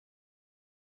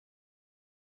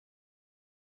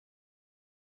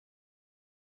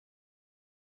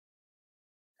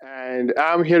And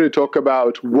I'm here to talk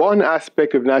about one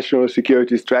aspect of national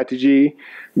security strategy,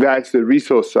 that's the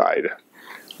resource side.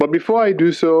 But before I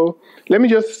do so, let me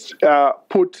just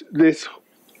put this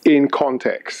in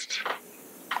context.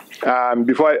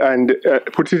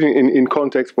 Put it in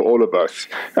context for all of us,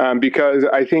 because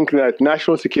I think that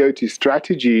national security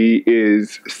strategy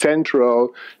is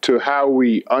central to how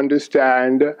we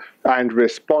understand and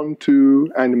respond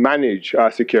to and manage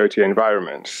our security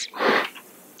environments.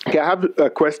 Okay, I have a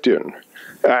question,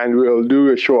 and we'll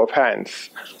do a show of hands.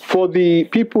 For the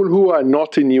people who are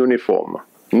not in uniform,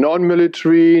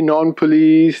 non-military,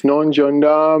 non-police,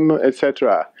 non-gendarme,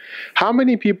 etc., how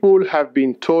many people have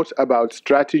been taught about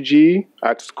strategy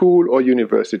at school or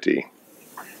university?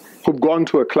 Who've gone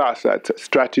to a class at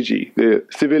strategy, the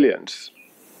civilians?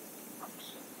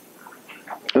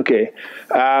 Okay.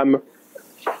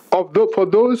 For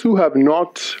those who have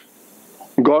not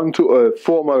gone to a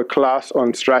formal class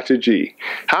on strategy,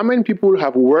 how many people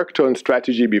have worked on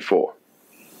strategy before?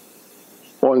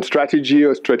 On strategy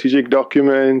or strategic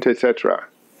document, etc.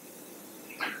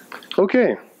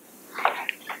 Okay.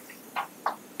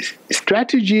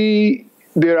 Strategy,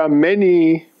 there are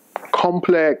many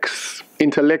complex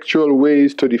intellectual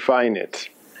ways to define it.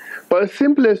 But the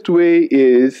simplest way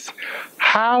is,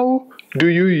 how do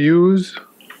you use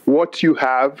what you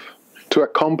have to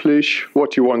accomplish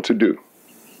what you want to do?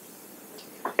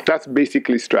 That's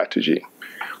basically strategy.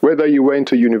 Whether you went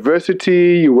to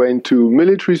university, you went to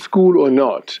military school or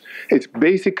not, it's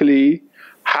basically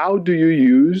how do you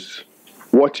use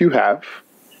what you have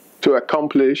to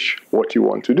accomplish what you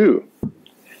want to do.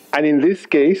 And in this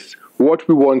case, what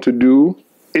we want to do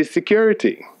is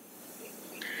security.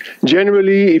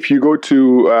 Generally, if you go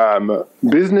to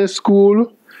business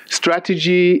school,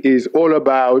 strategy is all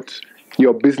about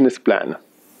your business plan.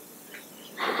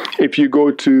 If you go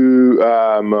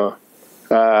to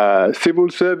civil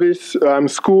service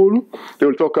school, they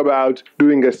will talk about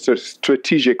doing a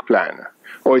strategic plan,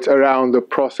 or it's around the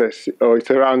process, or it's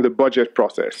around the budget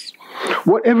process.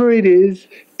 Whatever it is,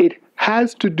 it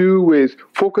has to do with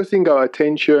focusing our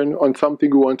attention on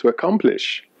something we want to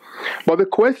accomplish. But the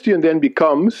question then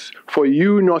becomes, for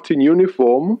you not in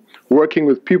uniform, working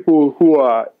with people who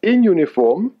are in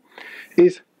uniform,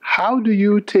 is how do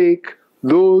you take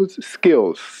those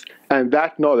skills and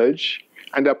that knowledge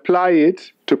and apply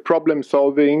it to problem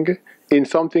solving in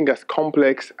something as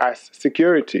complex as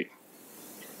security?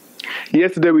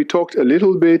 Yesterday we talked a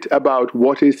little bit about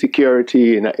what is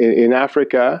security in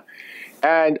Africa,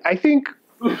 and I think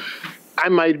I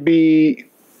might be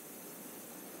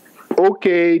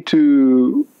okay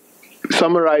to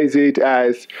summarize it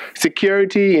as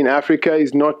security in Africa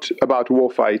is not about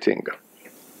warfighting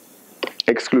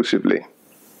exclusively.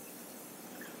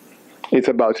 It's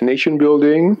about nation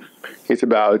building, it's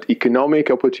about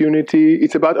economic opportunity,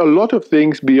 it's about a lot of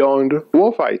things beyond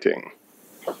warfighting.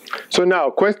 So now,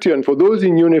 question for those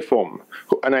in uniform,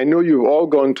 and I know you've all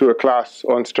gone to a class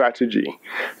on strategy.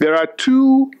 There are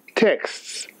two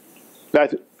texts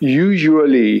that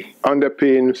usually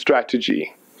underpin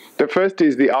strategy. The first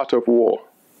is The Art of War.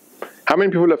 How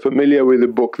many people are familiar with the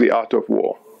book The Art of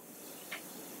War?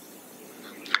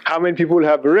 How many people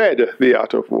have read The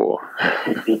Art of War?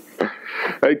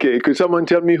 Okay, could someone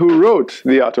tell me who wrote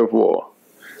The Art of War?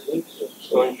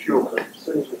 Sun-Tsu.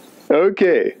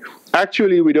 Okay,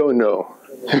 actually we don't know.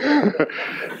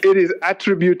 It is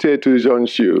attributed to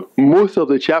Sun-Tsu. Most of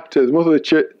the chapters, most of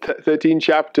the 13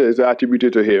 chapters are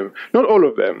attributed to him. Not all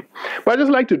of them. But I'd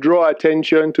just like to draw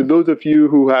attention to those of you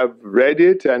who have read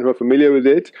it and who are familiar with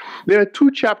it. There are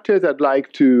two chapters I'd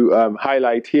like to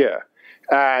highlight here.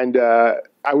 And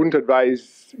I wouldn't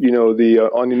advise,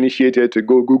 the uninitiated to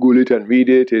go Google it and read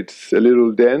it. It's a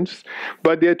little dense.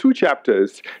 But there are two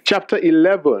chapters. Chapter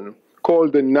 11,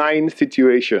 called The 9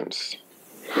 Situations,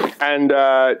 and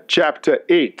chapter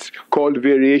 8, called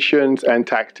Variations and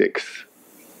Tactics.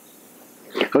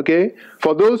 Okay?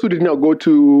 For those who did not go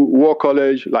to War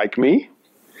College like me,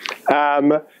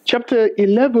 chapter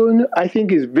 11, I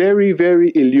think, is very,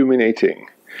 very illuminating,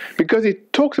 because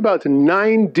it talks about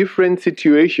 9 different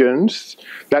situations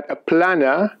that a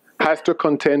planner has to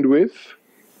contend with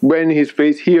when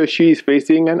he or she is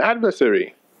facing an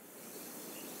adversary.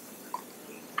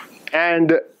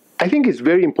 And I think it's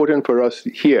very important for us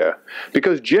here,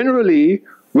 because generally,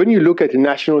 when you look at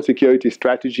national security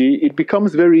strategy, it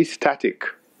becomes very static.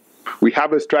 We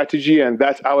have a strategy and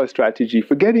that's our strategy,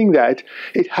 forgetting that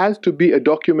it has to be a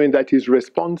document that is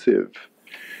responsive.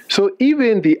 So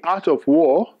even The Art of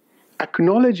War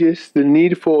acknowledges the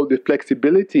need for the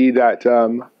flexibility that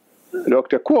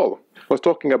Dr. Quall was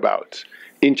talking about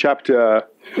in chapter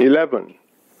 11.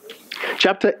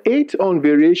 Chapter 8 on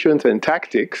variations and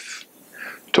tactics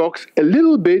talks a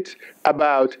little bit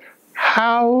about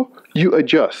how you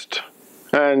adjust.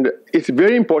 And it's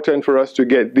very important for us to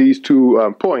get these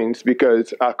two points,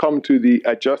 because I'll come to the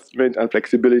adjustment and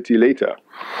flexibility later.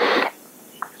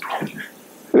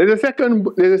 There's a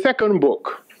second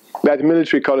book that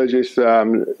military colleges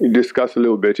discuss a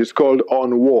little bit. It's called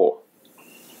On War.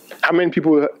 How many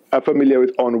people are familiar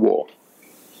with On War?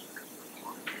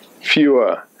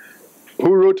 Fewer.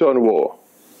 Who wrote On War?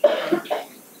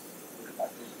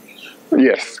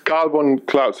 Yes, Carl von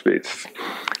Clausewitz.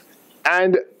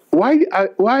 And why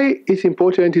it's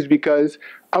important is because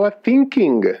our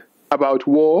thinking about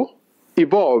war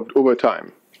evolved over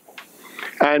time.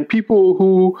 And people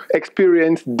who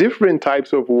experience different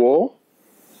types of war,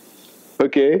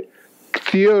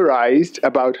 theorized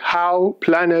about how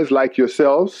planners like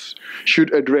yourselves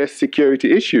should address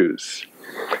security issues.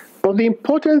 But the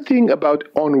important thing about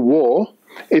On War,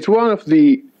 it's one of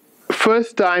the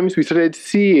first times we started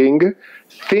seeing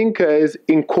thinkers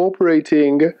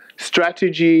incorporating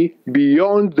strategy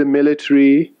beyond the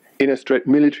military in a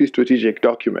military strategic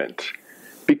document.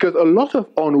 Because a lot of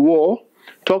On War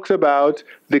talks about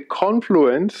the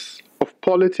confluence of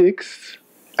politics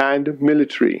and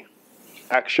military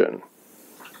action.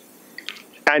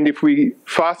 And if we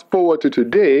fast forward to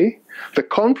today, the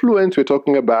confluence we're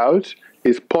talking about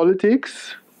is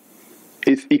politics,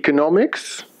 it's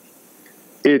economics,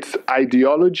 it's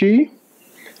ideology,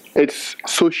 it's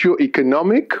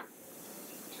socio-economic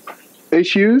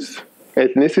issues,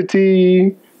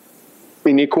 ethnicity,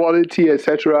 inequality,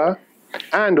 etc.,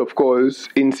 and of course,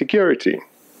 insecurity.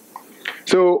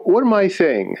 So what am I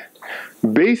saying?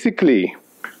 Basically,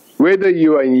 whether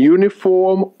you are in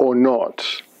uniform or not,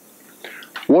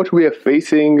 what we are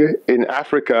facing in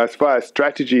Africa as far as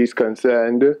strategy is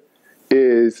concerned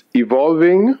is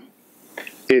evolving,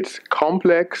 it's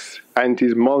complex, and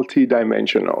is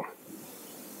multidimensional.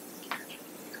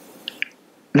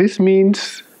 This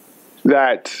means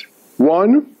that,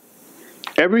 one,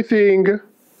 everything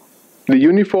the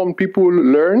uniformed people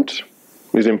learned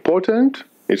is important,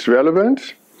 it's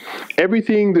relevant.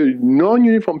 Everything the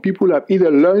non-uniformed people have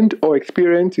either learned or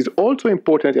experienced is also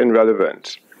important and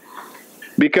relevant.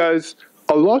 Because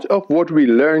a lot of what we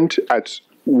learned at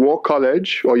war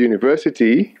college or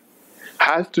university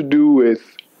has to do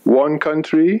with one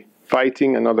country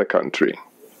fighting another country,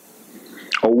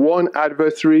 or one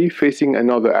adversary facing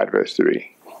another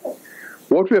adversary.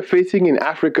 What we're facing in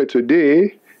Africa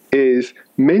today is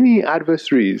many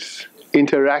adversaries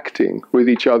interacting with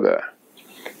each other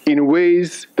in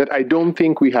ways that I don't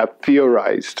think we have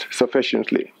theorized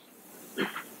sufficiently.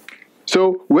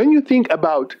 So when you think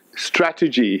about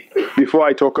strategy, before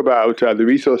I talk about the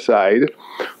resource side,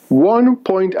 one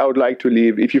point I would like to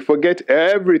leave, if you forget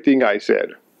everything I said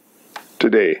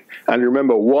today, and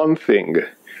remember one thing,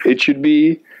 it should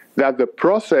be that the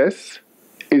process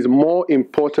is more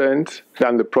important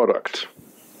than the product.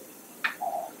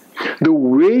 The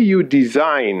way you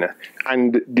design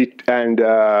and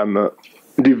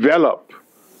develop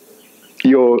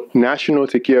your national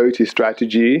security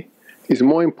strategy is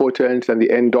more important than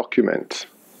the end document.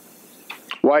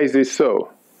 Why is this so?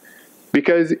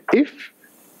 Because if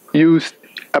you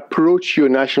approach your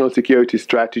national security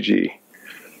strategy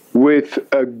with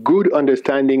a good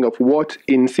understanding of what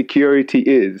insecurity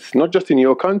is, not just in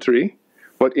your country,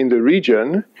 but in the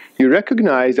region, you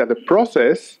recognize that the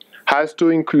process has to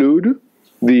include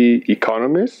the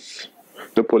economists,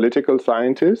 the political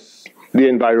scientists, the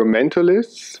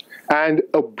environmentalists, and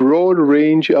a broad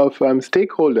range of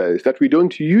stakeholders that we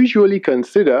don't usually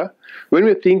consider when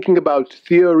we're thinking about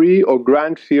theory or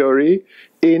grand theory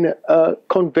in a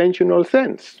conventional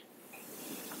sense.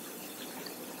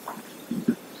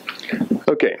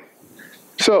 Okay,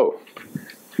 so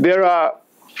there are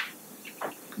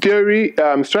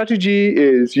strategy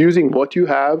is using what you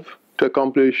have to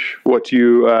accomplish what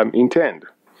you intend.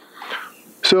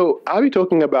 So are we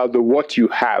talking about the what you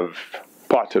have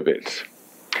part of it?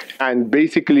 And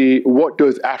basically, what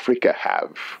does Africa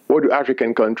have? What do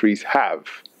African countries have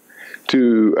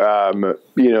to,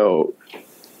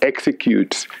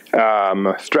 execute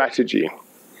strategy?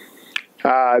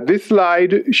 This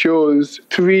slide shows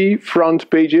 3 front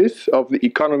pages of The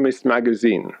Economist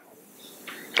magazine.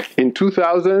 In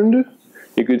 2000,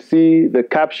 you could see the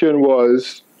caption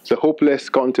was "The Hopeless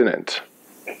Continent."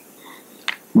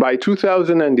 By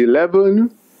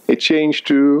 2011, it changed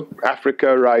to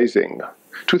 "Africa Rising."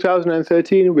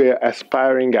 2013, we're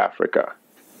 "Aspiring Africa."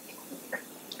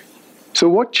 So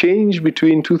what changed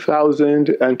between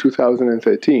 2000 and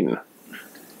 2013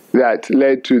 that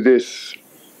led to this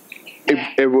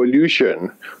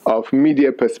evolution of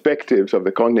media perspectives of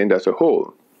the continent as a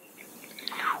whole.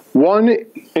 One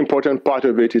important part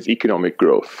of it is economic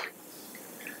growth.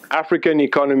 African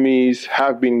economies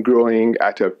have been growing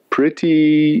at a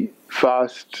pretty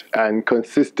fast and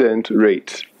consistent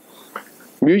rate.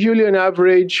 Usually on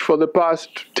average for the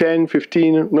past 15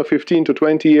 to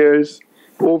 20 years,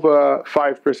 over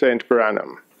 5% per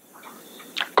annum.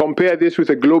 Compare this with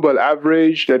a global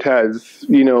average that has,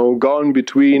 gone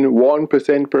between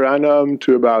 1% per annum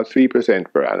to about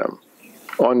 3% per annum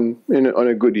on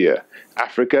a good year.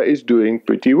 Africa is doing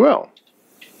pretty well.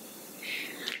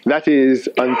 That is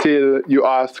until you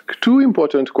ask two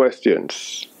important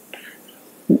questions.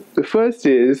 The first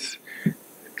is,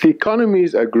 the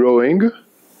economies are growing,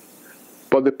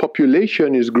 but the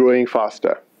population is growing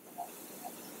faster.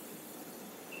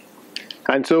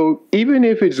 And so even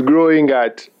if it's growing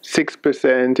at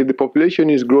 6%, if the population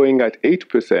is growing at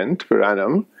 8% per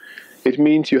annum, it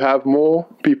means you have more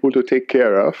people to take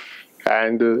care of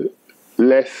and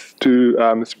less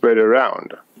to spread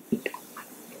around.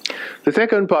 The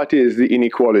second part is the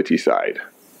inequality side,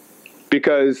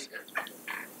 because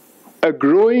a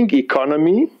growing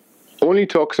economy only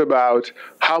talks about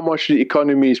how much the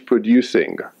economy is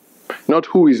producing, not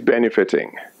who is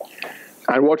benefiting.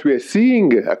 And what we are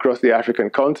seeing across the African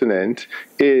continent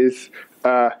is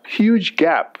a huge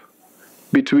gap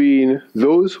between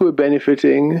those who are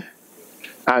benefiting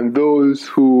and those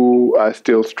who are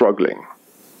still struggling.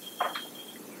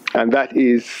 And that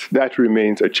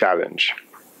remains a challenge.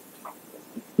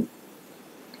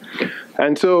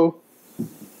 And so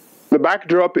the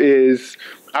backdrop is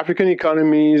African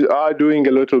economies are doing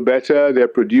a little better. They're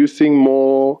producing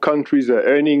more. Countries are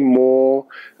earning more.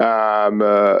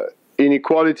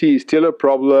 Inequality is still a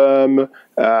problem.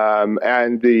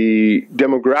 And the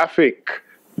demographic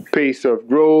pace of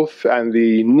growth and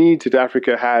the needs that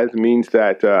Africa has means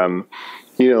that,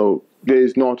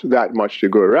 there's not that much to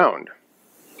go around.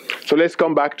 So let's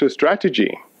come back to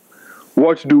strategy.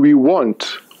 What do we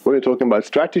want when we're talking about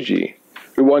strategy?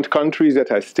 We want countries that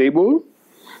are stable,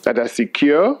 that are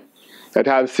secure, that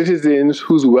have citizens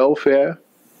whose welfare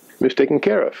is taken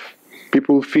care of.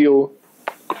 People feel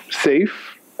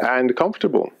safe and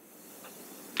comfortable.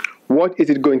 What is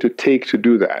it going to take to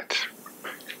do that?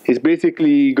 It's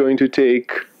basically going to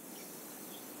take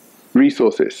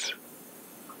resources.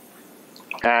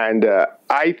 And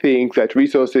I think that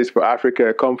resources for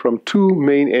Africa come from two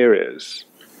main areas.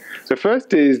 The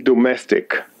first is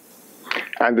domestic,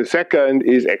 and the second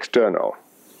is external.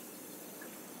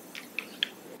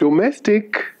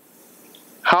 Domestic,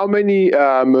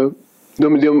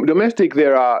 domestic,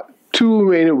 there are two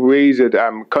main ways that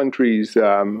countries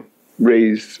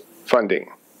raise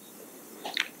funding.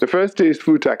 The first is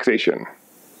through taxation.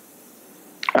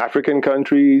 African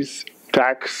countries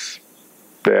tax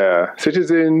their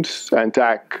citizens and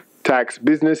tax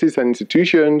businesses and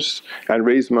institutions and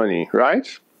raise money, right?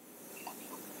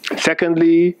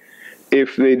 Secondly,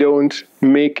 if they don't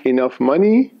make enough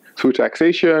money through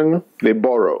taxation, they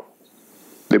borrow.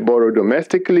 They borrow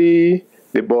domestically,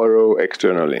 they borrow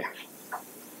externally.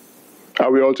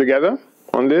 Are we all together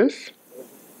on this?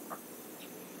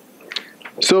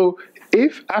 So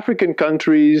if African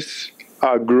countries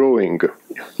are growing,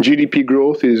 GDP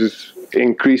growth is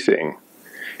increasing,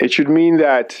 it should mean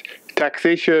that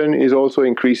taxation is also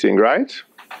increasing, right?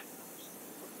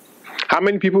 How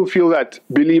many people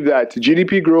believe that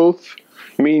GDP growth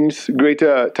means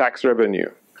greater tax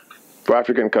revenue for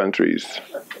African countries?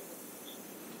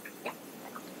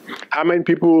 How many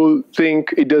people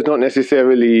think it does not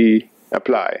necessarily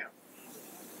apply?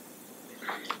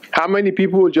 How many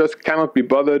people just cannot be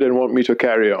bothered and want me to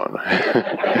carry on?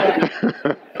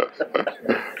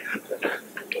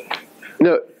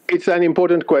 No, it's an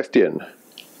important question,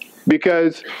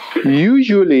 because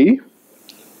usually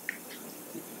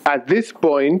at this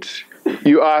point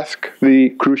you ask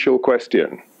the crucial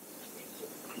question.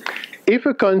 If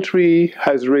a country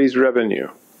has raised revenue,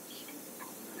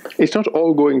 it's not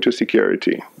all going to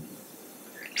security.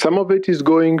 Some of it is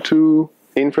going to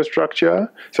infrastructure,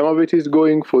 some of it is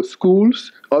going for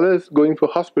schools, others going for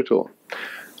hospital.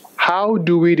 How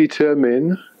do we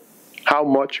determine how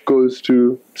much goes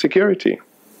to security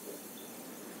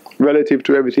relative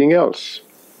to everything else?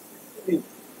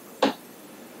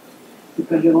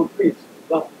 Depending on trees.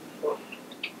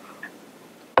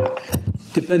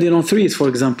 Depending on trees, for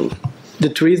example, the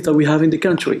trees that we have in the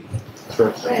country.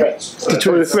 Threats.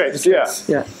 The threats,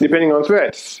 yeah. Depending on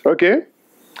threats, okay.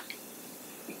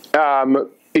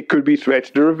 It could be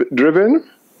threat driven,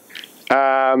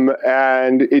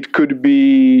 and it could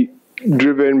be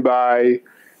driven by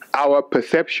our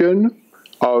perception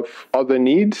of other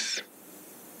needs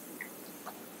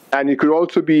And it could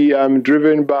also be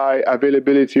driven by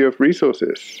availability of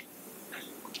resources.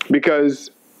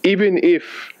 Because even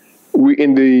if we,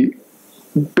 in the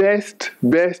best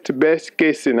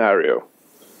case scenario,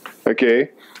 okay,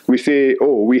 we say,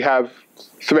 oh, we have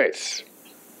threats,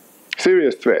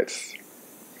 serious threats,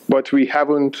 but we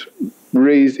haven't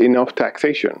raised enough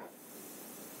taxation.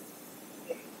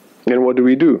 Then what do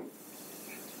we do?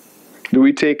 Do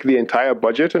we take the entire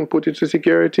budget and put it to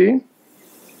security?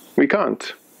 We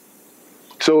can't.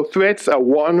 So threats are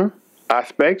one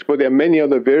aspect, but there are many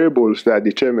other variables that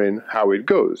determine how it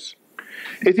goes.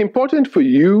 It's important for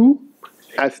you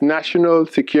as national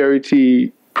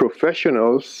security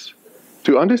professionals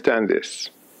to understand this.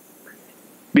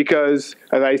 Because,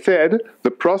 as I said,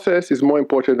 the process is more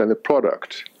important than the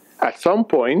product. At some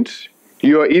point,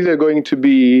 you are either going to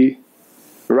be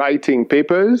writing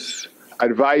papers,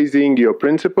 advising your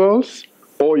principals,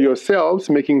 or yourselves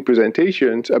making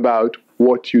presentations about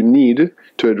what you need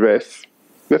to address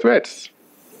the threats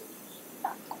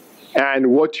and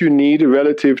what you need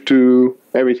relative to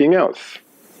everything else.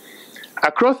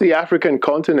 Across the African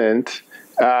continent,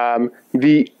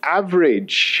 the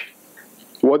average,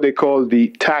 what they call the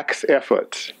tax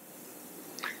effort,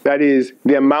 that is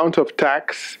the amount of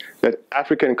tax that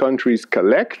African countries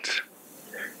collect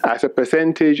as a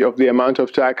percentage of the amount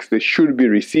of tax they should be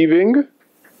receiving,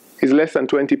 is less than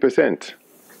 20%.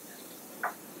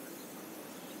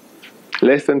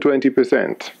 Less than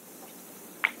 20%.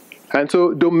 And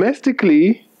so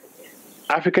domestically,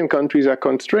 African countries are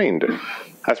constrained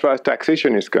as far as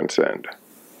taxation is concerned.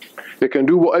 They can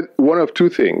do one of two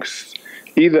things: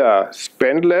 either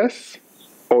spend less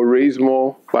or raise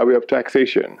more by way of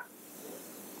taxation.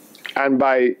 And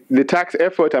by the tax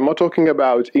effort, I'm not talking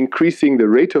about increasing the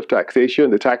rate of taxation,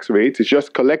 the tax rate. It's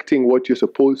just collecting what you're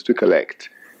supposed to collect.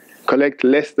 Collect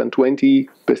less than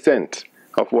 20%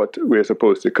 of what we're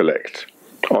supposed to collect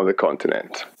on the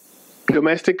continent.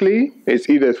 Domestically, it's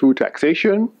either through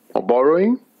taxation or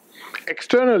borrowing.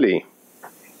 Externally,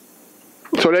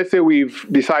 so let's say we've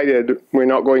decided we're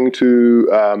not going to,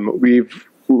 we've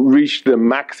reached the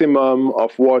maximum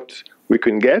of what we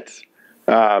can get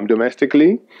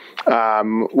domestically.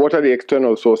 What are the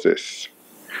external sources?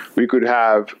 We could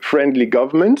have friendly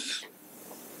governments,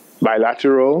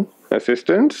 bilateral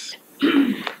assistance.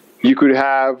 You could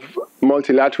have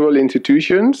multilateral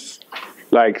institutions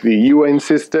like the UN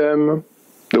system,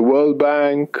 the World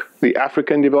Bank, the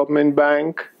African Development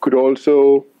Bank could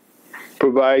also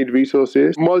provide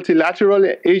resources. Multilateral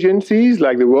agencies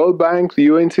like the World Bank, the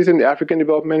UN system, the African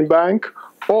Development Bank,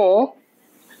 or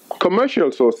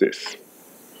commercial sources.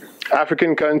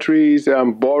 African countries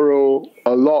borrow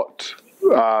a lot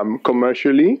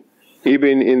commercially,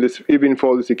 even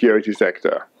for the security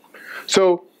sector.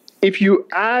 So if you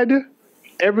add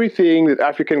everything that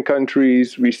African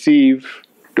countries receive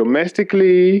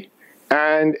domestically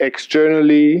and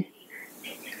externally,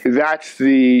 that's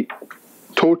the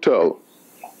total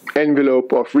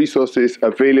envelope of resources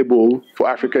available for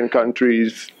African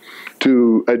countries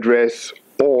to address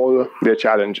all their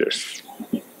challenges.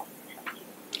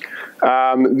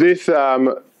 This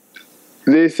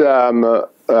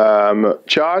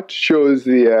chart shows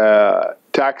the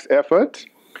tax effort.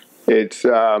 It's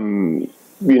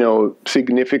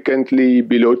significantly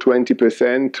below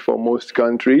 20% for most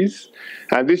countries,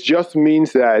 and this just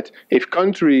means that if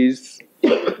countries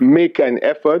make an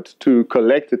effort to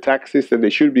collect the taxes that they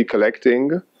should be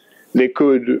collecting, they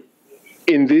could,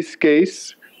 in this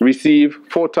case, receive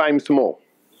 4 times more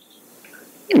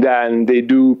than they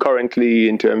do currently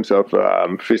in terms of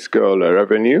fiscal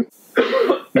revenue.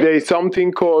 There is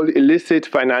something called illicit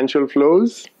financial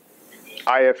flows,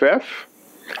 IFF.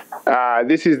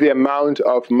 This is the amount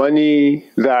of money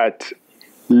that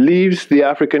leaves the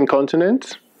African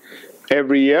continent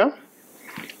every year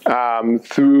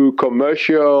through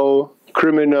commercial,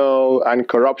 criminal, and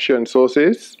corruption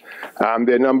sources. There are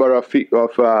a number of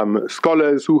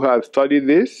scholars who have studied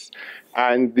this,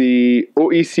 and the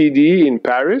OECD in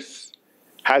Paris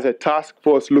has a task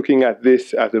force looking at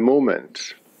this at the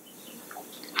moment.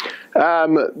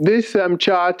 This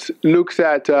chart looks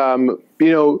at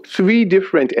 3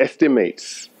 different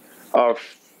estimates of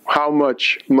how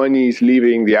much money is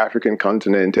leaving the African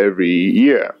continent every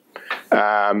year.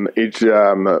 It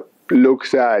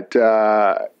looks at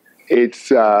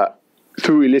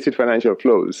through illicit financial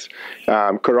flows,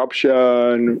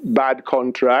 corruption, bad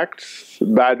contracts,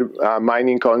 bad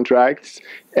mining contracts,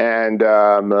 and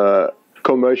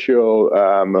commercial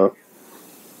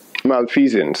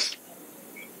malfeasance.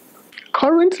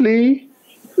 Currently,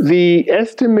 the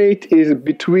estimate is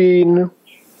between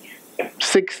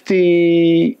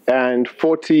 60 and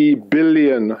 $240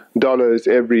 billion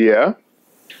every year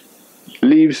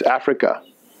leaves Africa.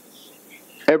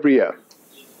 Every year.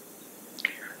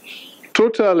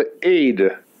 Total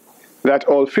aid that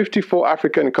all 54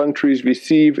 African countries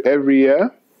receive every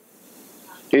year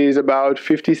is about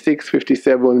 56,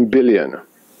 57 billion.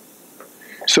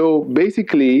 So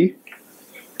basically,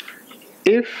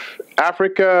 if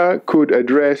Africa could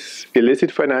address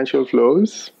illicit financial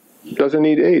flows, it doesn't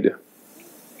need aid.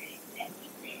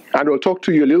 And we'll talk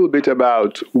to you a little bit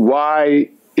about why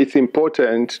it's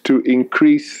important to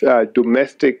increase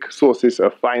domestic sources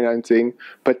of financing,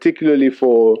 particularly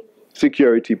for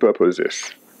security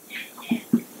purposes.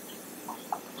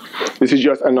 This is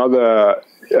just another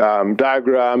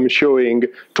diagram showing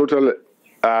total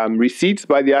receipts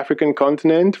by the African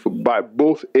continent by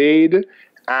both aid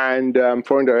and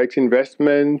foreign direct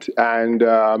investment, and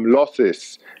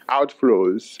losses,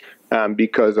 outflows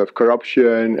because of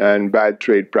corruption and bad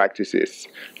trade practices.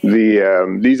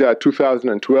 These are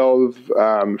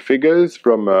 2012 figures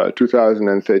from a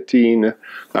 2013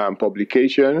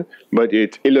 publication, but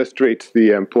it illustrates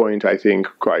the point, I think,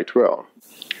 quite well.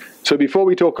 So before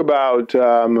we talk about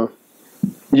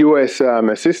U.S.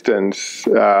 assistance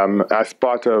as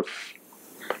part of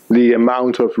the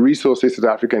amount of resources that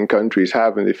African countries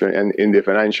have in the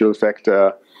financial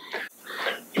sector.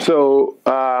 So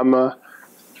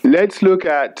let's look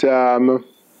at,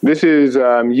 this is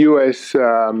U.S.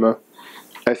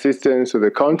 assistance to the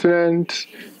continent.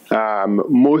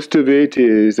 Most of it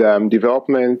is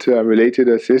development-related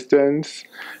assistance,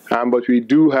 but we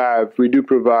do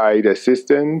provide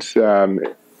assistance,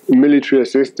 military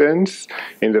assistance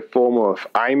in the form of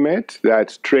IMET,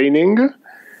 that's training,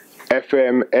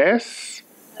 FMS,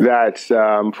 that's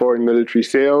foreign military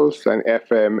sales, and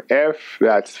FMF,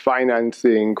 that's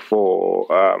financing for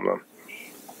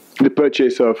the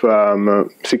purchase of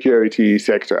security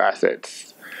sector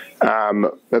assets.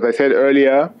 As I said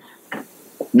earlier,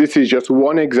 this is just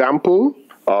one example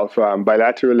of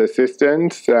bilateral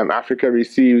assistance. Africa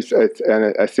receives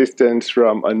an assistance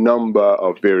from a number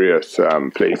of various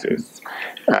places.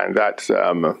 And that's...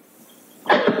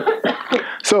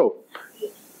 So,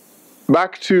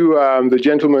 back to the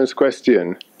gentleman's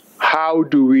question. How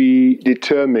do we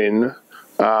determine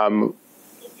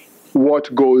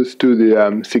what goes to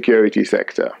the security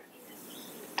sector?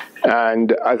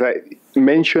 And as I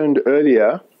mentioned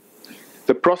earlier,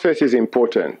 the process is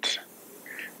important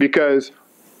because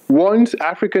once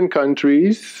African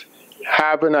countries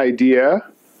have an idea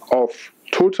of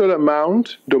total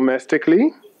amount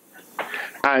domestically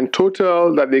and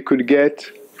total that they could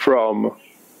get from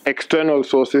external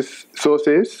sources,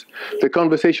 the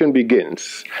conversation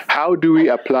begins. How do we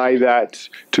apply that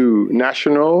to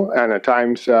national and at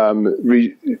times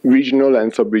regional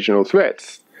and sub-regional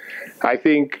threats? I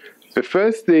think the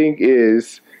first thing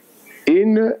is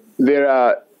there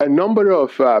are a number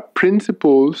of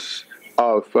principles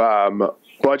of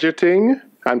budgeting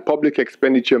and public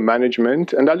expenditure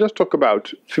management, and I'll just talk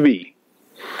about three.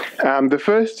 The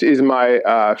first is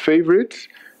my favorite,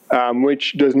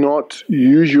 which does not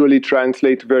usually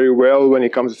translate very well when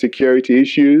it comes to security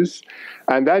issues,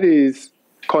 and that is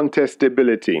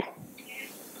contestability.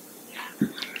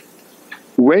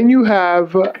 When you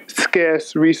have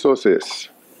scarce resources,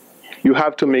 you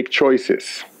have to make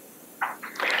choices.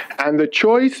 And the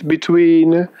choice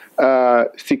between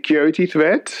security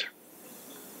threat,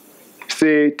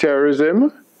 say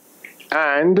terrorism,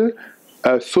 and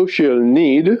a social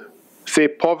need, say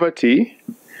poverty,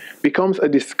 becomes a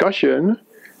discussion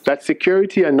that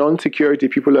security and non-security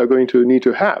people are going to need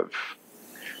to have.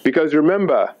 Because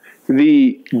remember,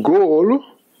 the goal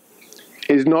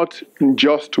is not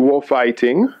just war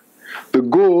fighting. The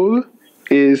goal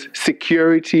is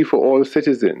security for all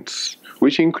citizens,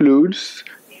 which includes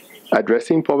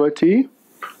addressing poverty,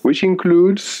 which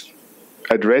includes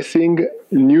addressing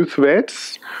new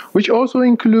threats, which also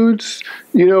includes,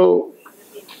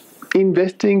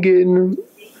 investing in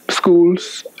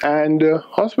schools and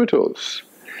hospitals.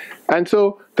 And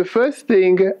so the first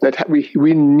thing that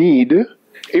we need,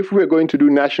 if we're going to do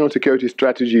national security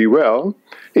strategy well,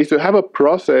 is to have a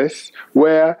process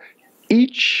where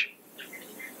each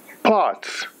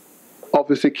part of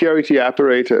the security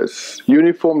apparatus,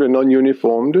 uniformed and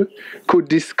non-uniformed, could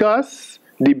discuss,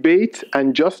 debate,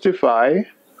 and justify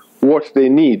what they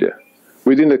need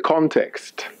within the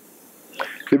context.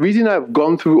 The reason I've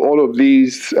gone through all of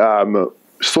these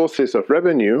sources of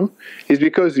revenue is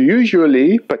because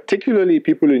usually, particularly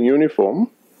people in uniform,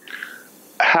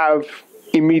 have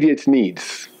immediate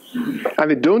needs. And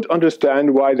they don't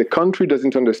understand why the country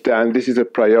doesn't understand this is a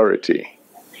priority.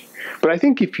 But I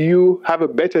think if you have a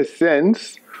better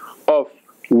sense of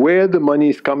where the money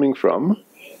is coming from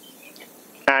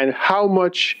and how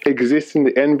much exists in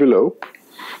the envelope,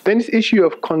 then this issue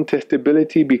of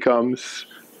contestability becomes,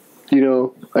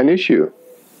 an issue.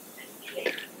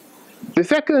 The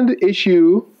second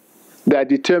issue that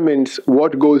determines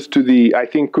what goes to the, I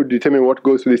think could determine what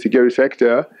goes to the security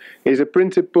sector is a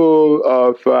principle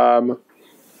of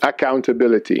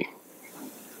accountability.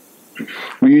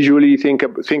 We usually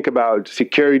think about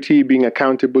security being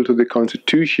accountable to the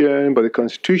Constitution, but the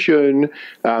Constitution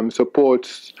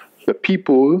supports the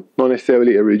people, not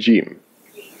necessarily a regime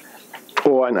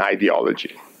or an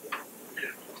ideology.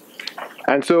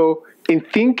 And so in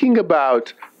thinking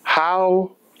about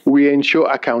how we ensure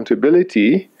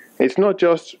accountability, it's not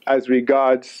just as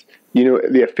regards,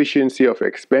 the efficiency of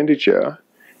expenditure.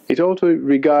 It also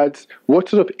regards what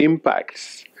sort of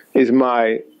impacts is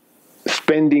my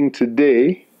spending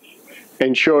today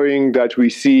ensuring that we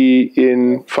see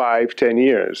in 5-10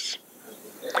 years.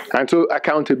 And so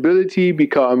accountability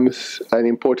becomes an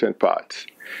important part.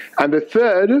 And the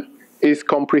third is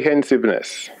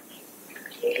comprehensiveness.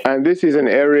 And this is an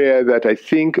area that I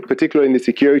think, particularly in the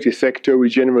security sector, we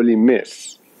generally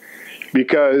miss.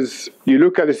 Because you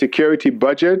look at the security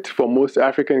budget for most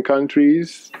African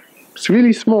countries, it's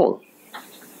really small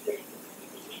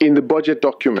in the budget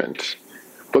document.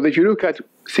 But if you look at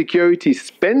security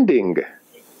spending,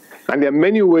 and there are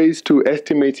many ways to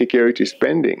estimate security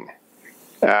spending,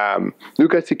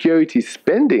 look at security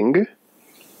spending,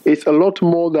 it's a lot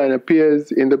more than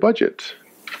appears in the budget.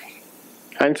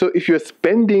 And so if you're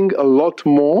spending a lot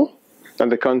more than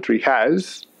the country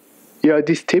has, you're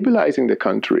destabilizing the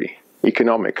country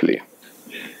economically.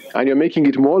 And you're making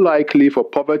it more likely for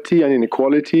poverty and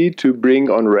inequality to bring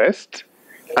unrest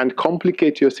and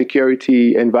complicate your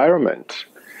security environment.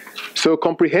 So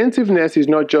comprehensiveness is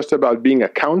not just about being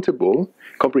accountable.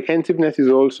 Comprehensiveness is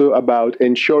also about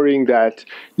ensuring that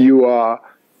you are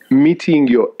meeting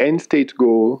your end state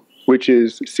goal, which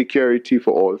is security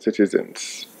for all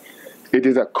citizens. It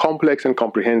is a complex and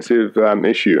comprehensive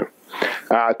issue.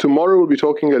 Tomorrow we'll be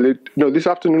talking this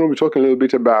afternoon we'll be talking a little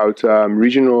bit about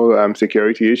regional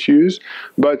security issues.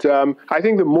 But I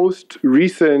think the most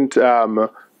recent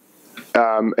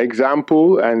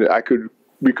example, and I could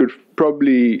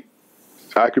probably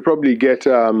get,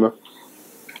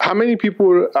 how many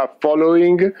people are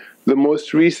following the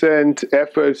most recent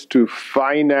efforts to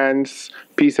finance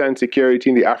peace and security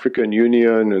in the African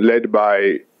Union led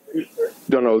by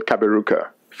Donald Kaberuka,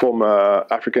 former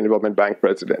African Development Bank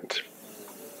president?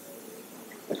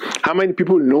 How many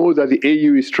people know that the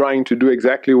AU is trying to do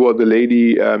exactly what the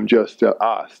lady just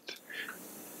asked?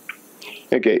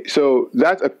 Okay, so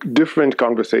that's a different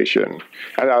conversation.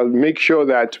 And I'll make sure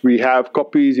that we have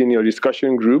copies in your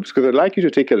discussion groups, because I'd like you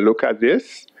to take a look at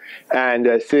this and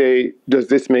say, does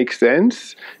this make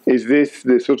sense? Is this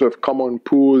the sort of common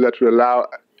pool that will allow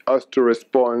us to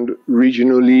respond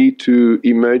regionally to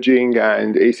emerging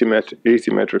and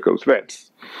asymmetrical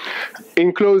threats?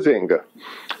 In closing,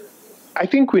 I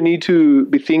think we need to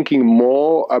be thinking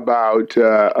more about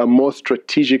a more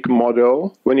strategic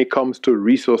model when it comes to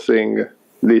resourcing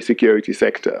the security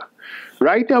sector.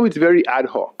 Right now, it's very ad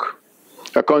hoc.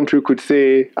 A country could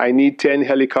say, I need 10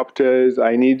 helicopters,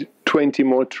 I need 20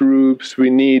 more troops, we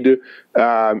need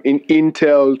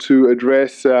intel to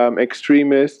address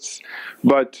extremists,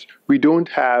 but we don't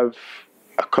have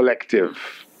a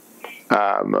collective,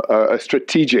 a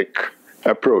strategic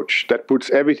approach that puts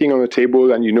everything on the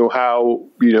table and how,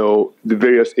 the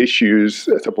various issues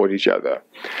support each other.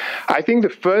 I think the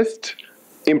first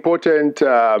important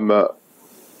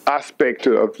aspect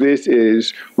of this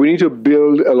is we need to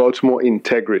build a lot more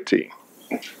integrity.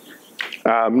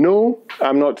 No,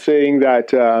 I'm not saying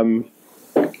that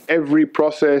every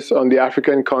process on the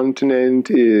African continent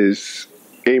is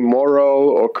amoral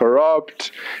or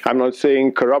corrupt. I'm not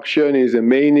saying corruption is a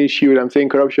main issue. I'm saying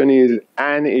corruption is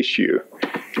an issue.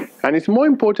 And it's more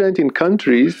important in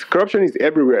countries. Corruption is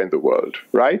everywhere in the world,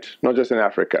 right? Not just in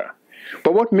Africa.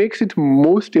 But what makes it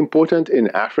most important in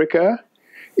Africa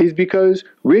is because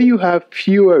where you have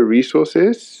fewer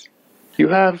resources, you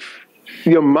have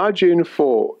your margin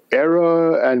for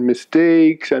error and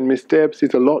mistakes and missteps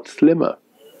is a lot slimmer.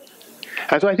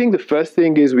 And so I think the first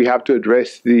thing is we have to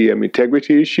address the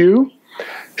integrity issue.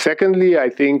 Secondly, I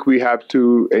think we have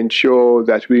to ensure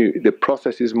that the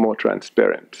process is more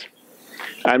transparent.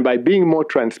 And by being more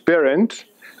transparent,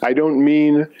 I don't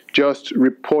mean just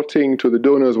reporting to the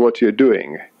donors what you're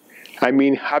doing. I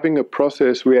mean having a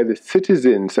process where the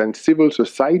citizens and civil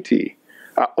society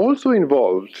are also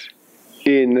involved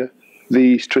in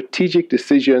the strategic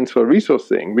decisions for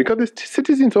resourcing, because the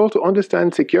citizens also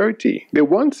understand security. They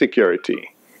want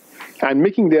security. And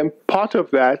making them part of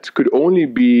that could only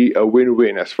be a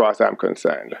win-win as far as I'm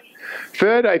concerned.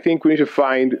 Third, I think we need to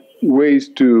find ways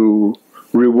to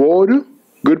reward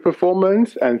good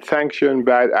performance and sanction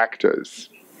bad actors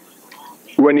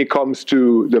when it comes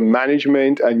to the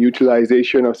management and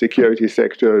utilization of security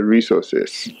sector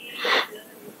resources.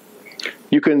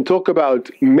 You can talk about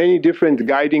many different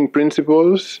guiding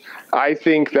principles. I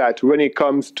think that when it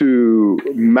comes to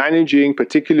managing,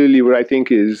 particularly what I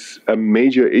think is a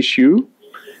major issue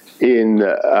in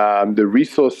the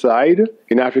resource side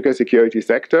in Africa's security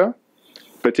sector,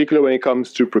 particularly when it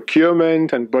comes to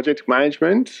procurement and budget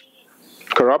management,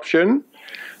 corruption,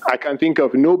 I can think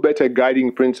of no better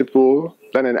guiding principle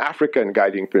than an African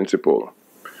guiding principle,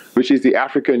 which is the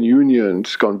African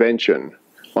Union's Convention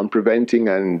on Preventing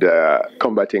and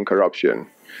Combating Corruption.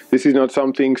 This is not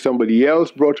something somebody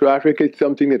else brought to Africa, it's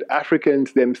something that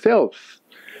Africans themselves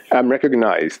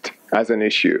recognized as an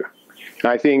issue.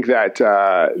 I think that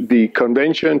the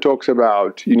convention talks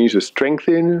about you need to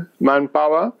strengthen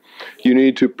manpower, you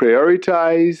need to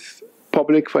prioritize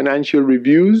public financial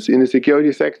reviews in the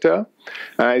security sector,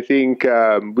 and I think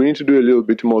we need to do a little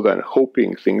bit more than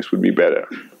hoping things would be better.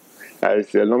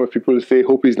 As a number of people say,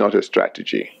 hope is not a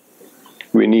strategy.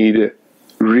 We need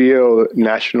real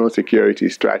national security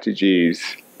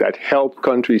strategies that help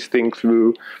countries think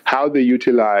through how they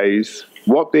utilize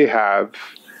what they have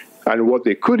and what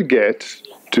they could get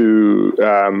to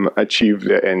achieve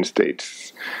their end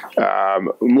states.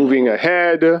 Moving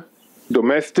ahead,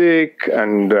 domestic,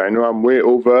 and I know I'm way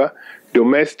over,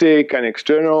 domestic and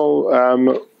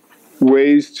external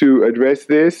ways to address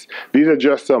this. These are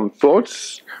just some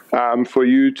thoughts for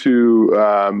you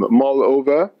to mull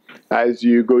over as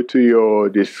you go to your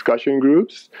discussion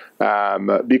groups,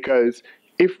 because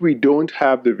if we don't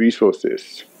have the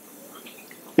resources,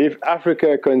 if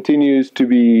Africa continues to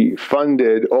be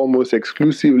funded almost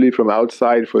exclusively from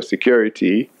outside for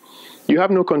security, you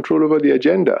have no control over the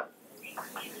agenda.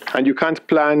 And you can't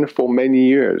plan for many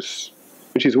years,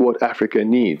 which is what Africa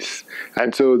needs.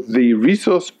 And so the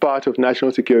resource part of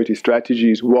national security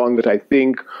strategy is one that I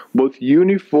think both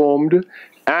uniformed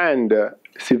and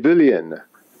civilian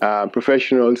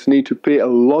professionals need to pay a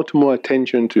lot more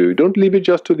attention to. Don't leave it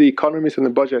just to the economists and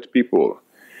the budget people.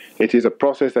 It is a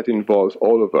process that involves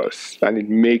all of us, and it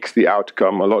makes the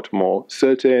outcome a lot more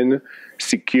certain,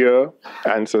 secure,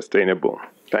 and sustainable.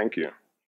 Thank you.